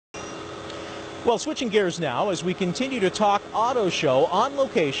Well, switching gears now as we continue to talk auto show on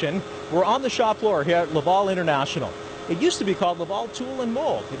location. We're on the shop floor here at Laval International. It used to be called Laval Tool and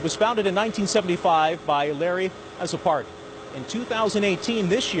Mold. It was founded in 1975 by Laval Azzopardi. In 2018,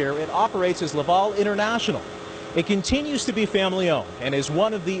 this year, it operates as Laval International. It continues to be family-owned and is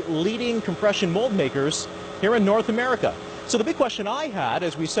one of the leading compression mold makers here in North America. So the big question I had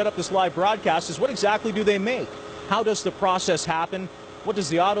as we set up this live broadcast is, what exactly do they make? How does the process happen? What does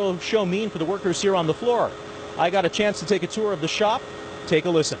the auto show mean for the workers here on the floor? I got a chance to take a tour of the shop. Take a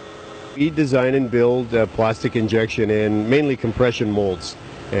listen. We design and build plastic injection and mainly compression molds.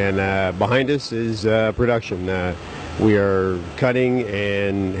 And behind us is production. We are cutting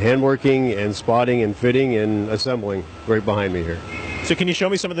and hand working and spotting and fitting and assembling right behind me here. So can you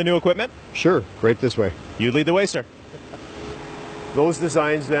show me some of the new equipment? Sure, right this way. You lead the way, sir. Those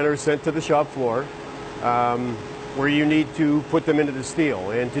designs then are sent to the shop floor, where you need to put them into the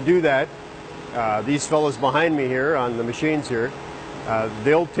steel. And to do that, these fellows behind me here on the machines here,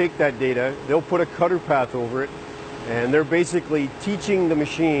 they'll take that data, they'll put a cutter path over it, and they're basically teaching the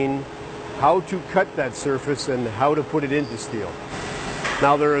machine how to cut that surface and how to put it into steel.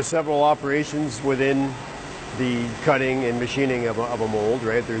 Now there are several operations within the cutting and machining of a mold,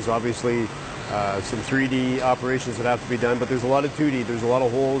 right? There's obviously some 3D operations that have to be done, but there's a lot of 2D. There's a lot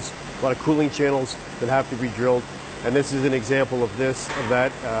of holes, a lot of cooling channels that have to be drilled. And this is an example of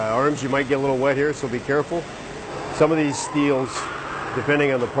that. Arms, you might get a little wet here, so be careful. Some of these steels,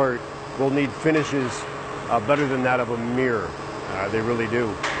 depending on the part, will need finishes better than that of a mirror. They really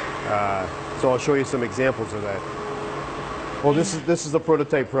do. So I'll show you some examples of that. Well, this is a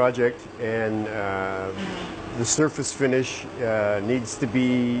prototype project, and the surface finish needs to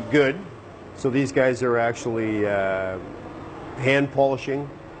be good. So these guys are actually hand polishing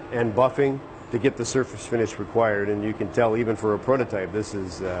and buffing to get the surface finish required, and you can tell even for a prototype this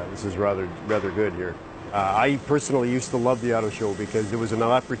is rather good here. I personally used to love the auto show because there was an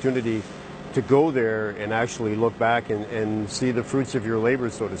opportunity to go there and actually look back and see the fruits of your labor,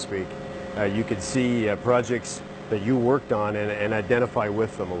 so to speak. You could see projects that you worked on and identify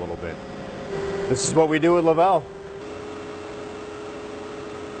with them a little bit. This is what we do at Laval.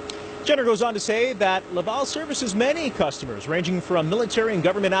 Jenner goes on to say that Laval services many customers, ranging from military and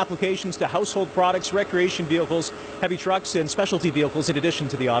government applications to household products, recreation vehicles, heavy trucks, and specialty vehicles, in addition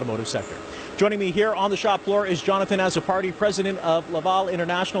to the automotive sector. Joining me here on the shop floor is Jonathan Azzopardi, president of Laval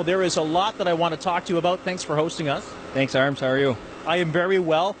International. There is a lot that I want to talk to you about. Thanks for hosting us. Thanks, Arms. How are you? I am very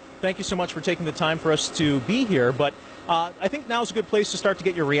well. Thank you so much for taking the time for us to be here. But I think now is a good place to start to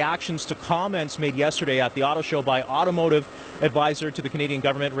get your reactions to comments made yesterday at the auto show by automotive advisor to the Canadian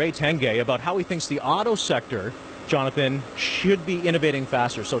government, Ray Tenge, about how he thinks the auto sector, Jonathan, should be innovating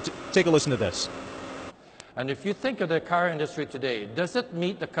faster. So take a listen to this. And if you think of the car industry today, does it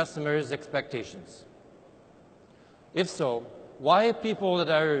meet the customer's expectations? If so, why people that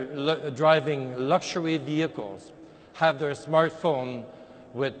are driving luxury vehicles have their smartphone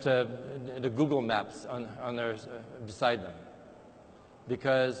with the Google Maps on their, beside them?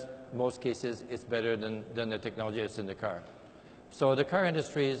 Because in most cases it's better than the technology that's in the car. So the car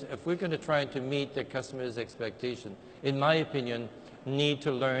industries, if we're going to try to meet the customer's expectation, in my opinion, need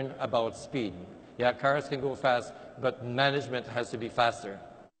to learn about speed. Yeah, cars can go fast, but management has to be faster.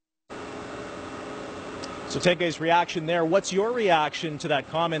 So Tenge's reaction there. What's your reaction to that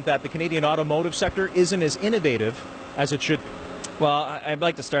comment that the Canadian automotive sector isn't as innovative as it should be? Well, I'd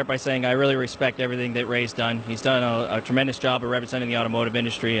like to start by saying I really respect everything that Ray's done. He's done a tremendous job of representing the automotive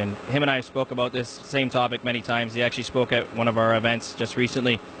industry, and him and I spoke about this same topic many times. He actually spoke at one of our events just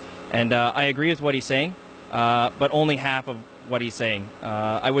recently, and I agree with what he's saying, but only half of what he's saying.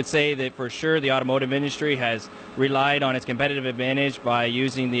 I would say that for sure the automotive industry has relied on its competitive advantage by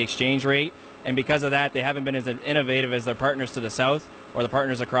using the exchange rate, and because of that they haven't been as innovative as their partners to the south or the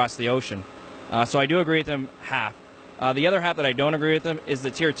partners across the ocean. So I do agree with him half. The other half that I don't agree with them is the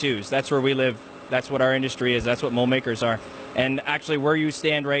tier 2s. That's where we live. That's what our industry is. That's what mold makers are. And actually where you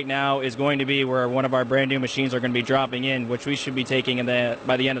stand right now is going to be where one of our brand new machines are going to be dropping in, which we should be taking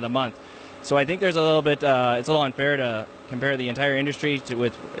by the end of the month. So I think there's a little bit, it's a little unfair to compare the entire industry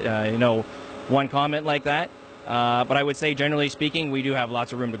with one comment like that. But I would say generally speaking, we do have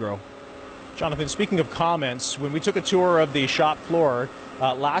lots of room to grow. Jonathan, speaking of comments, when we took a tour of the shop floor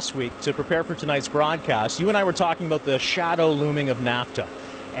last week to prepare for tonight's broadcast, you and I were talking about the shadow looming of NAFTA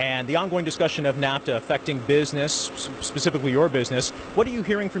and the ongoing discussion of NAFTA affecting business, specifically your business. What are you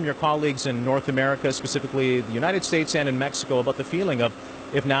hearing from your colleagues in North America, specifically the United States and in Mexico, about the feeling of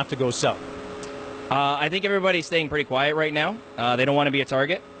if NAFTA goes south? I think everybody's staying pretty quiet right now. They don't want to be a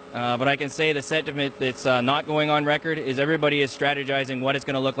target. but I can say the sentiment that's not going on record is everybody is strategizing what it's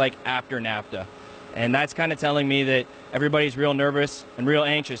going to look like after NAFTA. And that's kind of telling me that everybody's real nervous and real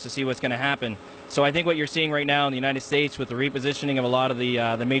anxious to see what's going to happen. So I think what you're seeing right now in the United States with the repositioning of a lot of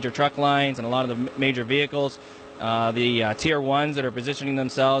the major truck lines and a lot of the major vehicles, the tier ones that are positioning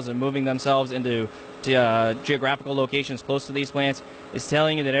themselves and moving themselves into geographical locations close to these plants, is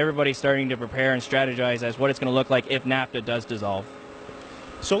telling you that everybody's starting to prepare and strategize as what it's going to look like if NAFTA does dissolve.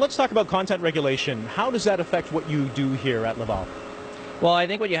 So let's talk about content regulation. How does that affect what you do here at Laval? Well, I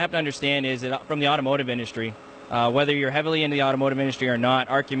think what you have to understand is that from the automotive industry, whether you're heavily into the automotive industry or not,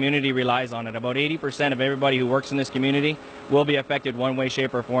 our community relies on it. About 80% of everybody who works in this community will be affected one way,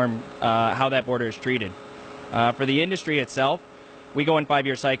 shape, or form how that border is treated. For the industry itself, we go in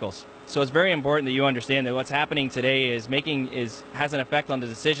 5-year cycles. So it's very important that you understand that what's happening today has an effect on the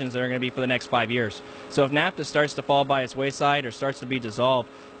decisions that are going to be for the next 5 years. So if NAFTA starts to fall by its wayside or starts to be dissolved,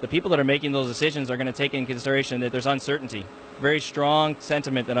 the people that are making those decisions are going to take into consideration that there's uncertainty. Very strong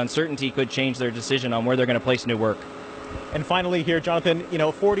sentiment that uncertainty could change their decision on where they're going to place new work. And finally here, Jonathan,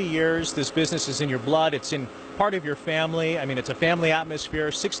 40 years, this business is in your blood, it's in part of your family. I mean, it's a family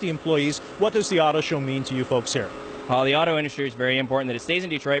atmosphere, 60 employees. What does the auto show mean to you folks here? The auto industry is very important that it stays in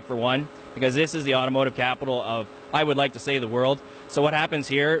Detroit, for one, because this is the automotive capital of, I would like to say, the world. So what happens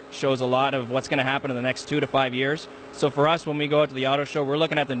here shows a lot of what's going to happen in the next 2 to 5 years. So for us, when we go out to the auto show, we're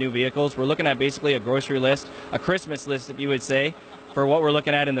looking at the new vehicles. We're looking at basically a grocery list, a Christmas list, if you would say, for what we're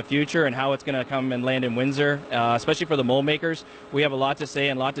looking at in the future and how it's going to come and land in Windsor, especially for the mold makers. We have a lot to say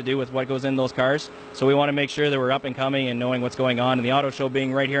and a lot to do with what goes in those cars. So we want to make sure that we're up and coming and knowing what's going on. And the auto show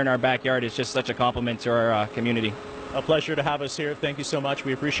being right here in our backyard is just such a compliment to our community. A pleasure to have us here. Thank you so much.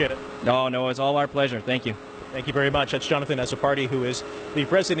 We appreciate it. No, it's all our pleasure. Thank you. Thank you very much. That's Jonathan Azzopardi, who is the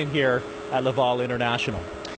president here at Laval International.